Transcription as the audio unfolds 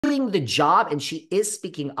doing the job, and she is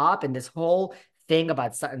speaking up. And this whole thing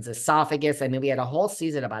about Sutton's esophagus. I mean, we had a whole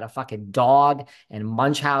season about a fucking dog and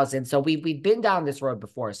Munchausen. So we've been down this road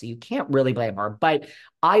before, so you can't really blame her. But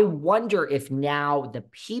I wonder if now the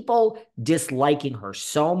people disliking her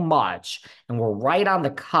so much, and we're right on the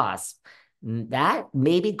cusp, that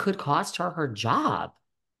maybe could cost her her job.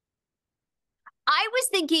 I was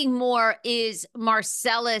thinking more, is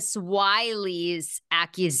Marcellus Wiley's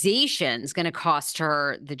accusations going to cost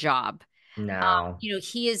her the job? No.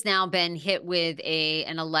 He has now been hit with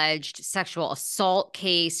an alleged sexual assault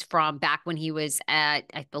case from back when he was at,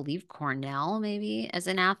 I believe, Cornell, maybe as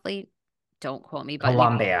an athlete. Don't quote me, but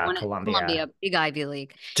Columbia. big Ivy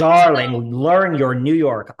League. Darling, learn your New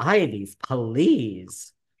York Ivies,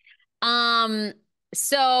 please. Um,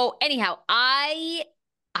 so anyhow, I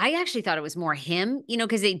actually thought it was more him,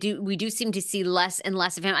 because we do seem to see less and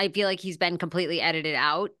less of him. I feel like he's been completely edited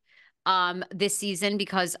out this season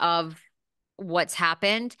because of what's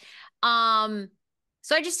happened. So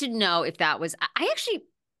I just didn't know if that was I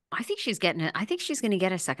think she's getting it. I think she's going to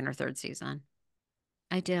get a second or third season.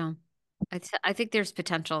 I do. I think there's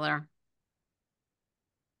potential there.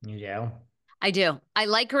 You do? I do. I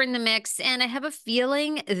like her in the mix, and I have a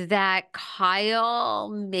feeling that Kyle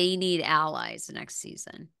may need allies next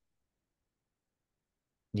season.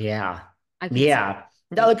 Yeah. I could Yeah.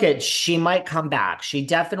 Now look at, she might come back. She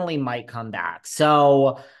definitely might come back.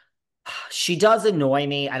 So she does annoy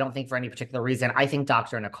me. I don't think for any particular reason. I think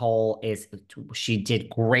Dr. Nicole she did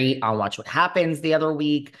great on Watch What Happens the other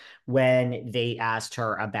week when they asked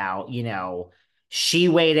her about, she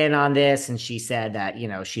weighed in on this and she said that,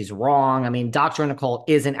 she's wrong. I mean, Dr. Nicole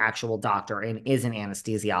is an actual doctor and is an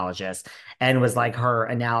anesthesiologist, and was like, her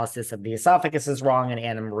analysis of the esophagus is wrong. And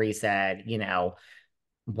Annemarie said,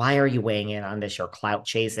 why are you weighing in on this? You're clout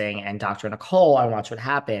chasing. And Dr. Nicole, on Watch What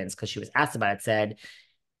Happens, because she was asked about it, said,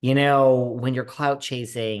 when you're clout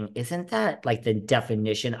chasing, isn't that like the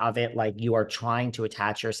definition of it? Like you are trying to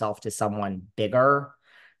attach yourself to someone bigger.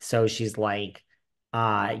 So she's like,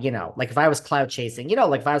 like if I was clout chasing,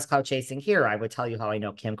 like if I was clout chasing here, I would tell you how I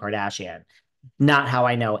know Kim Kardashian, not how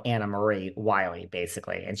I know Annemarie Wiley,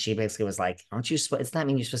 basically. And she basically was like, aren't you, doesn't that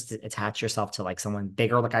mean you're supposed to attach yourself to like someone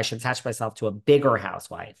bigger? Like I should attach myself to a bigger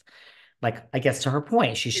housewife. Like, I guess to her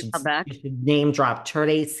point, come back. she should name drop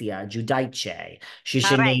Teresia Giudice. She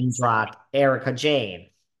should All right. name drop Erika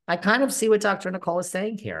Jayne. I kind of see what Dr. Nicole is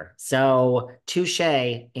saying here. So, touche,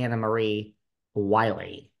 Annemarie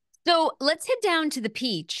Wiley. So let's head down to the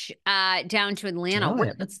Peach, down to Atlanta.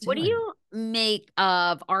 Let's What do do it. you make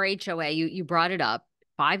of RHOA? You brought it up.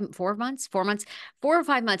 4 months, 4 months, 4 or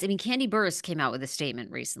 5 months. I mean, Candy Burris came out with a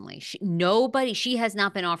statement recently. She has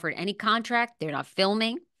not been offered any contract. They're not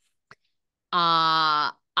filming.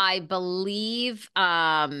 I believe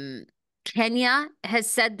Kenya has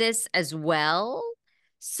said this as well.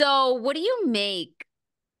 So what do you make?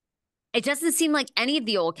 It doesn't seem like any of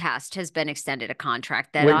the old cast has been extended a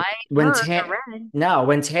contract that I heard or read. No,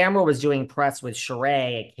 when Tamara was doing press with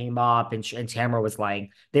Sheree, it came up, and Tamara was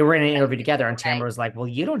like, they were in an interview together, and Tamara was like, well,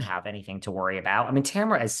 you don't have anything to worry about. I mean,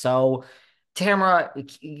 Tamara,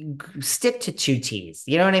 stick to two T's.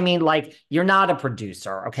 You know what I mean? Like, you're not a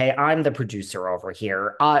producer, okay? I'm the producer over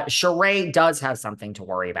here. Sheree does have something to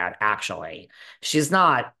worry about, actually. She's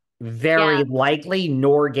not very likely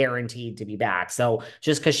nor guaranteed to be back. So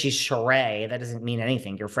just because she's Sheree, that doesn't mean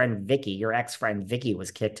anything. Your friend Vicky, your ex-friend Vicky,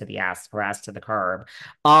 was kicked to the ass, harassed to the curb.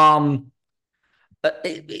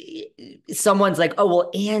 Someone's like, oh,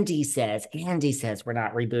 well, Andy says we're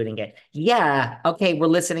not rebooting it. Yeah, okay, we're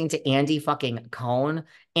listening to Andy fucking Cohn.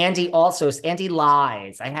 Andy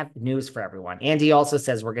lies. I have news for everyone. Andy also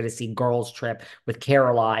says we're going to see Girls Trip with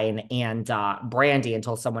Caroline and Brandy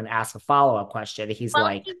until someone asks a follow-up question. He's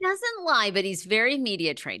like, he doesn't lie, but he's very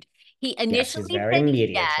media trained. He yes, he's initially very said media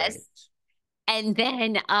yes. trained. And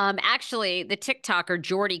then actually the TikToker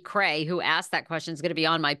Jordy Cray, who asked that question, is going to be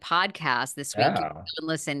on my podcast this week. Oh.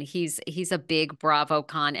 Listen, he's a big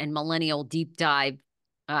BravoCon and millennial deep dive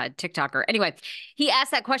TikToker. Anyway, he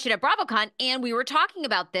asked that question at BravoCon, and we were talking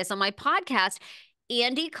about this on my podcast.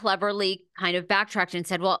 Andy cleverly kind of backtracked and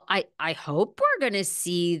said, well, I hope we're going to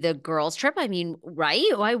see the girls trip. I mean, right?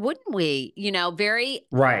 Why wouldn't we? Very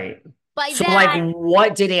right. So, that, like,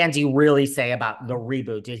 what did Andy really say about the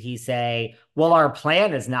reboot? Did he say, well, our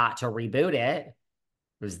plan is not to reboot it?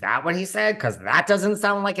 Was that what he said? Because that doesn't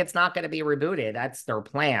sound like it's not going to be rebooted. That's their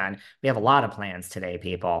plan. We have a lot of plans today,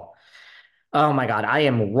 people. Oh my God, I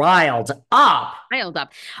am riled up. Riled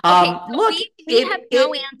up. Okay, so look, we have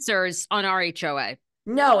no answers on RHOA.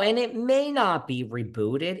 No, and it may not be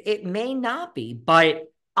rebooted. It may not be,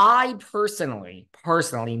 but I personally,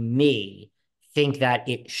 me, think that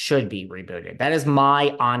it should be rebooted. That is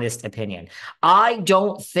my honest opinion. I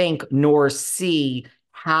don't think nor see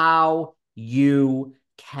how you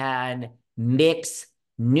can mix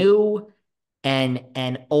new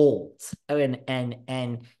and old.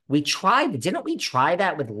 And we tried, didn't we try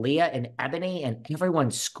that with Leah and Ebony? And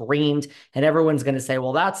everyone screamed, and everyone's going to say,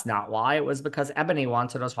 well, that's not why. It was because Ebony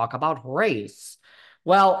wanted to talk about race.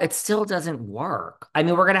 Well, it still doesn't work. I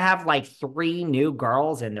mean, we're going to have like three new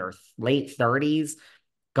girls in their late 30s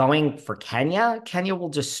going for Kenya. Kenya will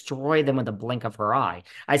destroy them with a blink of her eye.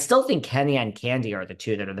 I still think Kenya and Candy are the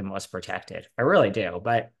two that are the most protected. I really do.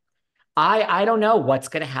 But I don't know what's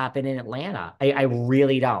going to happen in Atlanta. I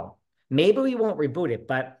really don't. Maybe we won't reboot it,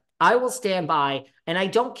 but I will stand by, and I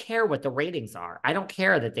don't care what the ratings are. I don't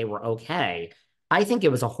care that they were okay. I think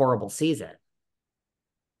it was a horrible season,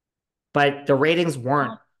 but the ratings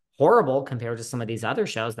weren't horrible compared to some of these other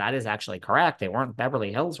shows. That is actually correct. They weren't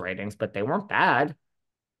Beverly Hills ratings, but they weren't bad.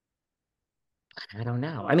 I don't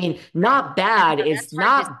know. I mean, not I bad know is that's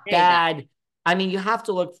hard to not say that. bad. I mean, you have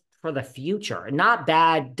to look for the future. Not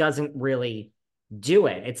bad doesn't really do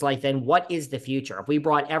it. It's like, then what is the future? If we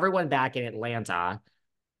brought everyone back in Atlanta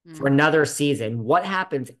for Mm. another season, what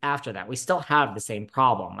happens after that? We still have the same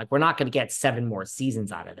problem. Like, we're not going to get 7 more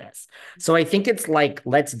seasons out of this. So I think it's like,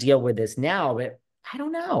 let's deal with this now. But I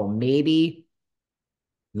don't know. Maybe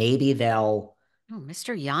they'll. Oh,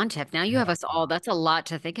 Mr. Yontef, now you I have don't us all. know. That's a lot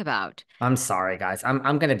to think about. I'm sorry, guys.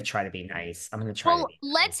 I'm gonna try to be nice. I'm gonna try to Well, be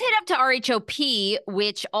let's nice. hit up to RHOP,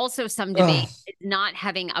 which also some Ugh. debate is not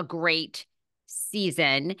having a great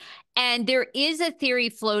season. And there is a theory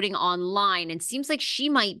floating online, and seems like she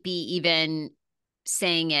might be even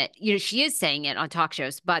saying it. You know, she is saying it on talk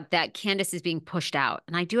shows, but that Candace is being pushed out.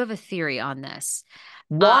 And I do have a theory on this.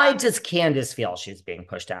 Uh, Why does Candace feel she's being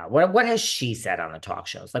pushed out? What has she said on the talk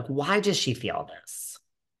shows? Like, why does she feel this?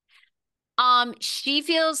 she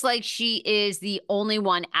feels like she is the only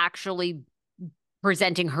one actually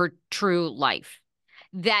presenting her true life.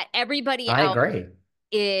 That everybody I else agree.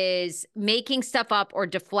 is making stuff up or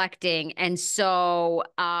deflecting, and so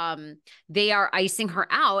they are icing her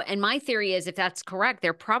out. And my theory is, if that's correct,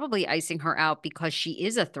 they're probably icing her out because she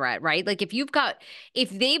is a threat, right? Like, if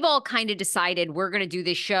they've all kind of decided we're going to do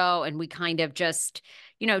this show, and we kind of just,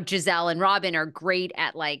 Giselle and Robin are great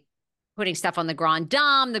at like putting stuff on the grand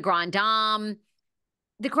dame. The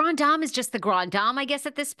Grand Dame is just the Grand Dame, I guess,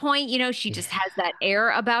 at this point. She Yeah, just has that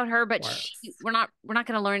air about her, of but course. we're not going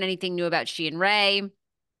to learn anything new about she and Ray.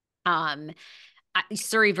 Um,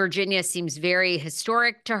 Surrey, Virginia seems very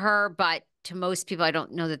historic to her, but to most people, I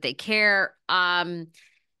don't know that they care.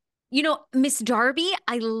 Miss Darby,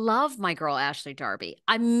 I love my girl Ashley Darby.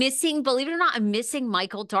 Believe it or not, I'm missing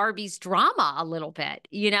Michael Darby's drama a little bit,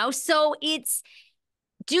 So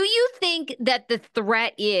do you think that the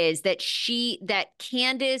threat is that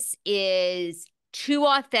Candace is too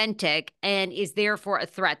authentic and is therefore a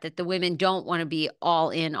threat, that the women don't want to be all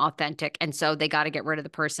in authentic, and so they got to get rid of the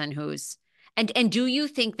person who's and do you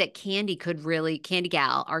think that Candy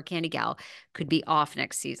Gal could be off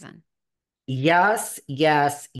next season? Yes, yes,